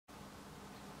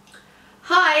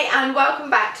Hi and welcome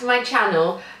back to my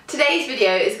channel. Today's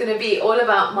video is going to be all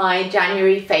about my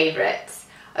January favourites.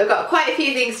 I've got quite a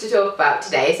few things to talk about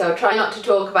today, so I'll try not to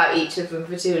talk about each of them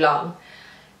for too long.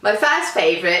 My first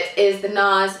favourite is the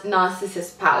Nars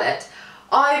Narsissist palette.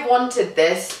 I wanted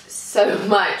this so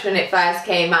much when it first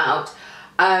came out,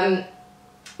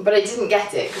 but I didn't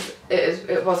get it because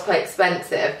it was quite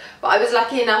expensive. But I was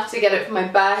lucky enough to get it for my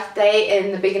birthday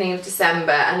in the beginning of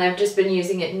December, and I've just been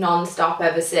using it non-stop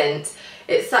ever since.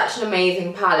 It's such an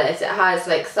amazing palette. It has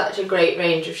like such a great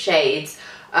range of shades,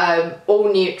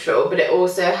 all neutral, but it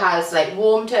also has like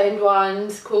warm toned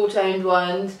ones, cool toned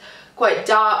ones, quite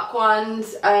dark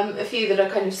ones, a few that are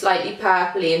kind of slightly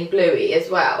purpley and bluey as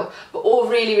well, but all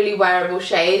really wearable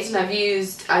shades. And I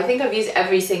think I've used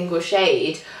every single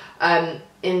shade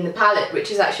in the palette, which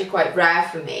is actually quite rare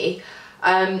for me.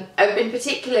 I've been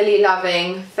particularly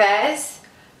loving Fez,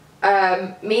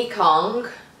 Mekong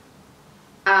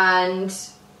and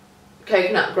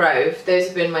Coconut Grove. Those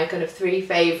have been my kind of three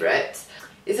favourites.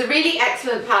 It's a really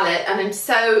excellent palette and I'm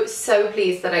so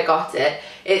pleased that I got it.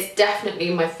 It's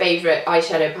definitely my favourite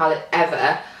eyeshadow palette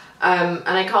ever, and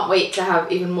I can't wait to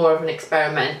have even more of an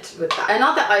experiment with that.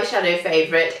 Another eyeshadow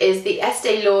favourite is the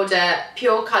Estee Lauder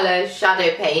Pure Colour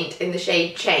Shadow Paint in the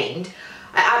shade Chained.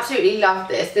 I absolutely love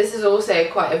this. This is also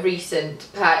quite a recent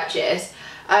purchase.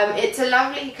 It's a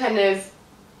lovely kind of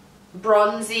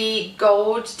bronzy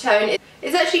gold tone.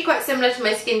 It's actually quite similar to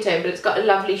my skin tone, but it's got a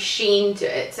lovely sheen to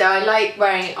it, so I like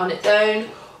wearing it on its own,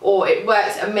 or it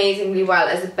works amazingly well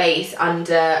as a base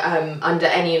under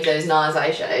any of those Nars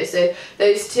eyeshadows. So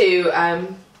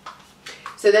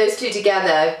those two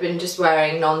together I've been just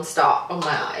wearing non-stop on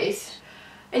my eyes.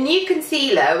 A new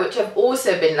concealer which I've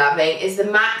also been loving is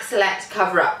the MAC Select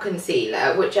Cover Up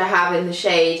Concealer, which I have in the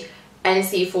shade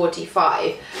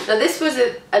NC45. Now this was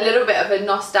a little bit of a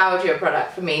nostalgia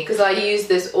product for me because I used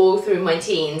this all through my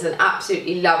teens and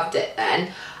absolutely loved it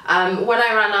then. When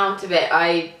I ran out of it,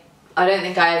 I don't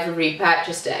think I ever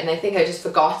repurchased it, and I think I just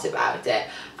forgot about it.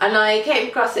 And I came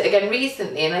across it again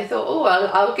recently and I thought, oh well,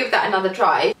 I'll give that another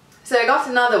try. So I got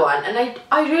another one and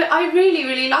I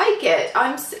really like it.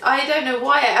 I don't know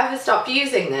why I ever stopped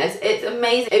using this. It's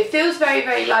amazing. It feels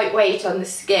very lightweight on the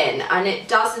skin, and it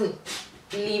doesn't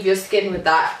leave your skin with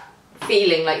that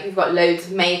feeling like you've got loads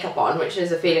of makeup on, which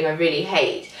is a feeling I really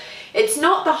hate. It's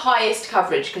not the highest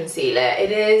coverage concealer,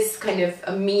 it is kind of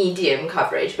a medium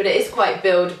coverage, but it is quite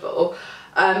buildable,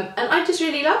 and I just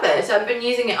really love it. So I've been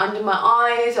using it under my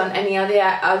eyes, on any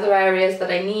other areas that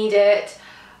I need it.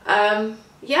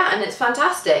 Yeah, and it's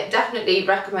fantastic. Definitely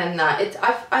recommend that.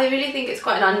 I really think it's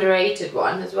quite an underrated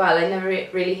one as well. I never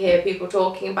really hear people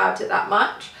talking about it that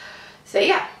much. So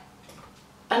yeah.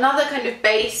 Another kind of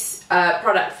base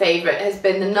product favourite has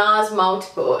been the Nars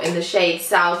Multiple in the shade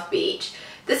South Beach.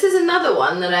 This is another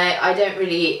one that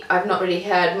I've not really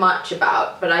heard much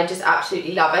about, but I just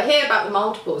absolutely love. I hear about the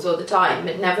multiples all the time,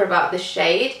 but never about this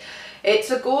shade.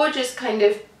 It's a gorgeous kind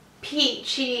of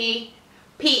peachy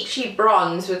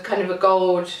bronze with kind of a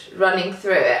gold running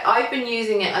through it. I've been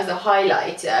using it as a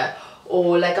highlighter,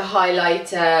 or like a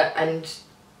highlighter and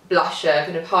blusher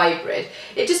kind of hybrid.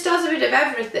 It just does a bit of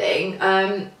everything,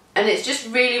 and it's just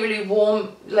really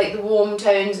warm, like the warm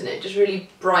tones in it just really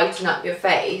brighten up your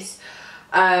face,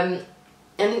 and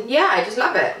yeah, I just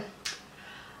love it.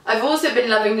 I've also been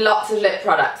loving lots of lip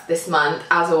products this month,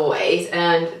 as always,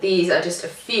 and these are just a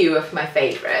few of my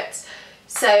favourites.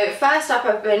 So first up,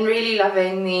 I've been really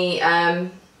loving the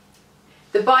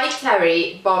By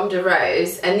Terry Bombe de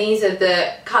Rose, and these are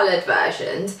the coloured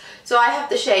versions. So I have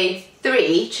the shade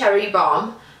 3 Cherry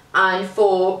Bomb and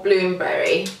 4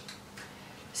 Bloomberry.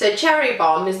 So Cherry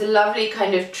Bomb is a lovely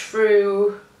kind of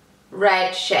true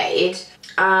red shade,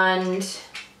 and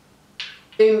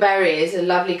Bloomberry is a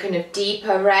lovely kind of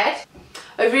deeper red.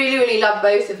 I really love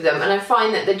both of them, and I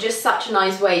find that they're just such a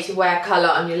nice way to wear colour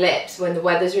on your lips when the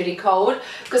weather's really cold,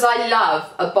 because I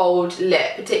love a bold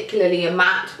lip, particularly a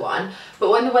matte one,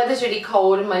 but when the weather's really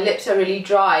cold and my lips are really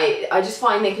dry, I just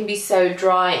find they can be so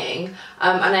drying,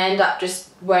 and I end up just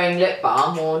wearing lip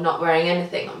balm or not wearing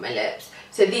anything on my lips.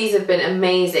 So these have been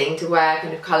amazing to wear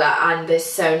kind of colour, and they're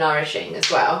so nourishing as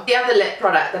well. The other lip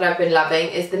product that I've been loving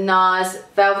is the Nars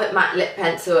Velvet Matte Lip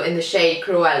Pencil in the shade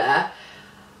Cruella.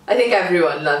 I think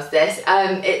everyone loves this.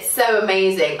 It's so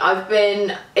amazing.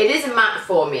 It is a matte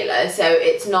formula, so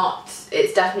it's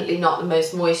definitely not the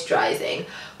most moisturising,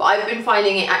 but I've been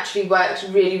finding it actually works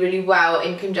really well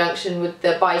in conjunction with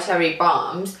the By Terry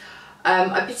balms.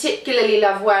 I particularly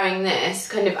love wearing this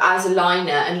kind of as a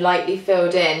liner and lightly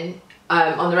filled in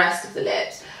on the rest of the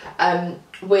lips,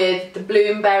 with the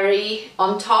Bloomberry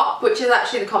on top, which is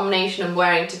actually the combination I'm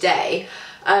wearing today.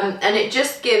 and it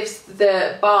just gives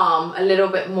the balm a little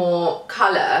bit more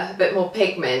colour, a bit more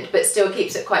pigment, but still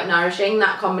keeps it quite nourishing.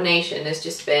 That combination has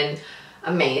just been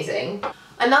amazing.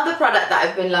 Another product that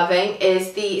I've been loving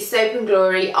is the Soap and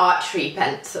Glory Archery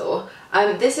Pencil.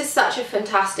 This is such a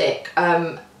fantastic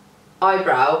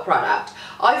eyebrow product.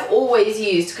 I've always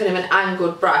used kind of an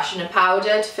angled brush and a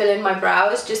powder to fill in my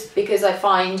brows, just because I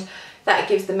find that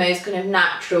gives the most kind of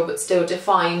natural but still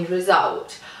defined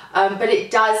result. But it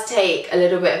does take a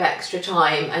little bit of extra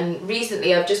time, and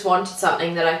recently I've just wanted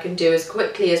something that I can do as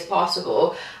quickly as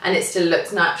possible and it still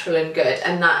looks natural and good,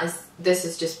 and this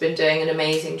has just been doing an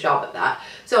amazing job at that.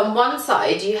 So on one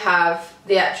side you have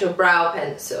the actual brow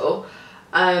pencil,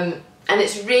 and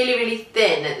it's really, really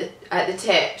thin at the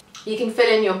tip. You can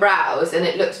fill in your brows and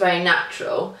it looks very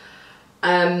natural.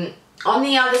 On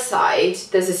the other side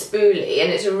there's a spoolie,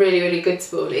 and it's a really, really good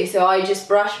spoolie. So I just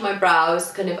brush my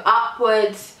brows kind of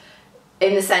upwards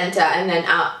in the centre and then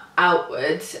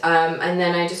outwards, and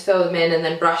then I just fill them in and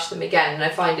then brush them again, and I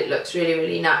find it looks really,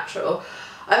 really natural.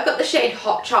 I've got the shade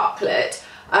Hot Chocolate,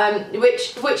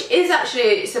 which is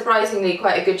actually surprisingly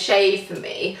quite a good shade for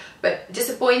me, but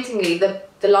disappointingly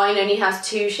the line only has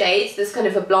 2 shades. There's kind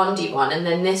of a blondie one and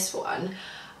then this one.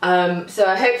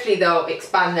 So hopefully they'll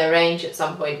expand their range at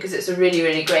some point, because it's a really,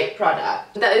 really great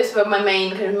product. Those were my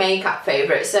main kind of makeup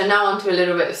favourites. So now onto a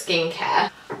little bit of skincare.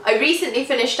 I recently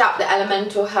finished up the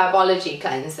Elemental Herbology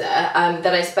cleanser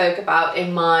that I spoke about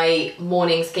in my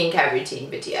morning skincare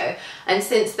routine video, and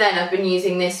since then I've been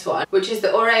using this one, which is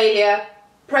the Aurelia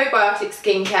Probiotic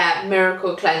Skincare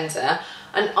Miracle Cleanser,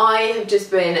 and I have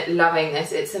just been loving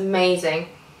this. It's amazing.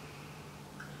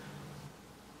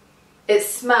 It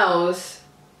smells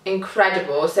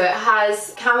incredible. So it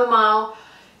has chamomile,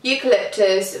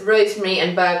 eucalyptus, rosemary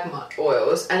and bergamot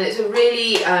oils, and it's a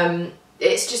really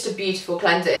it's just a beautiful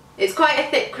cleanser. It's quite a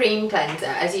thick cream cleanser,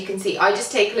 as you can see. I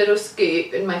just take a little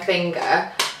scoop in my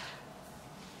finger,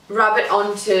 rub it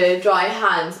onto dry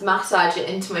hands, massage it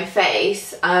into my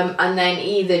face, and then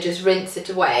either just rinse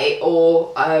it away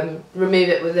or remove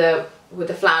it with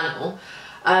a flannel,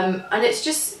 and it's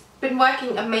just been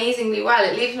working amazingly well.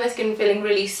 It leaves my skin feeling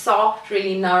really soft,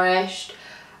 really nourished.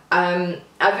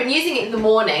 I've been using it in the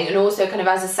morning and also kind of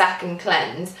as a second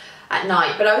cleanse at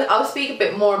night, but I'll speak a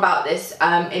bit more about this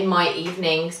in my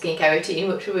evening skincare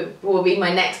routine, which will be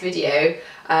my next video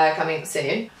coming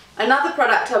soon. Another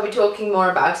product I'll be talking more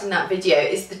about in that video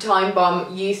is the Time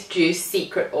Bomb Youth Juice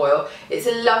Secret Oil. It's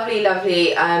a lovely,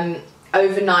 lovely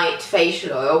overnight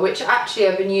facial oil, which actually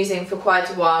I've been using for quite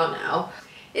a while now.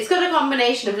 It's got a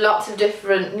combination of lots of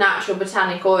different natural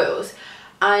botanic oils,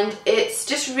 and it's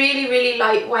just really, really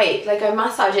lightweight. Like, I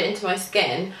massage it into my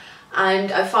skin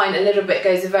and I find a little bit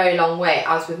goes a very long way,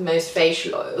 as with most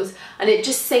facial oils, and it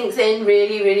just sinks in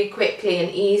really, really quickly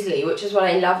and easily, which is what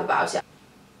I love about it.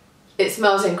 It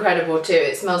smells incredible too.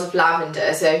 It smells of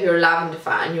lavender, so if you're a lavender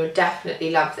fan, you'll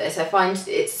definitely love this. I find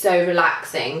it's so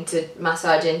relaxing to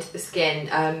massage into the skin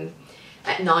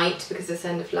at night, because the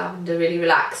scent of lavender really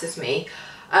relaxes me.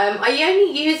 I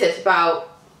only use it about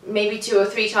maybe 2 or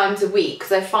 3 times a week,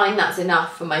 because I find that's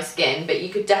enough for my skin, but you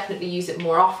could definitely use it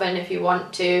more often if you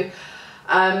want to.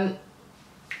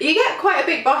 You get quite a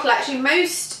big bottle actually.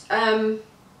 Most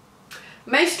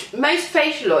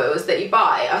facial oils that you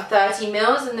buy are 30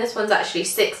 mils, and this one's actually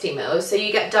 60 mils, so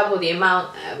you get double the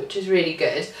amount there, which is really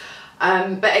good.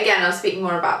 But again, I'll speak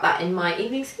more about that in my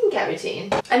evening skincare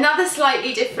routine. Another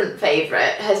slightly different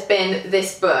favourite has been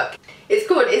this book. It's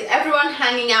called Is Everyone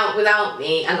Hanging Out Without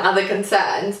Me and Other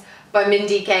Concerns by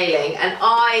Mindy Kaling, and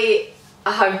I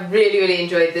have really, really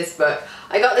enjoyed this book.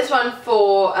 I got this one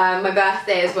for my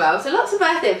birthday as well, so lots of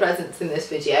birthday presents in this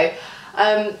video.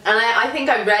 And I think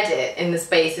I read it in the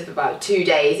space of about 2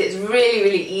 days. It's really,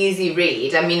 really easy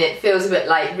read. I mean, it feels a bit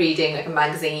like reading like a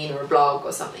magazine or a blog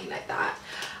or something like that.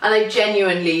 And I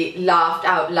genuinely laughed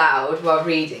out loud while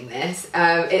reading this.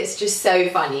 It's just so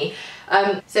funny.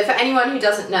 So for anyone who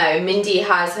doesn't know, Mindy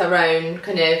has her own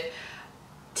kind of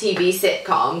TV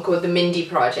sitcom called The Mindy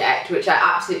Project, which I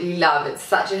absolutely love. It's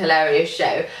such a hilarious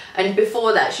show. And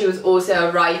before that, she was also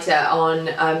a writer on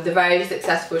the very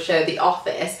successful show The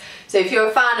Office. So if you're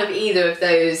a fan of either of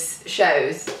those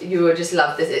shows, you will just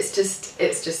love this.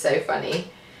 It's just so funny.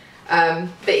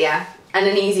 But yeah, and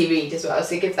an easy read as well,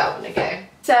 so give that one a go.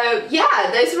 So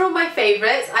yeah, those are all my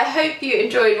favourites. I hope you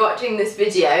enjoyed watching this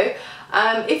video.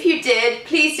 If you did,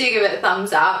 please do give it a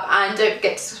thumbs up, and don't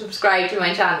forget to subscribe to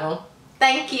my channel.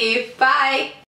 Thank you, bye!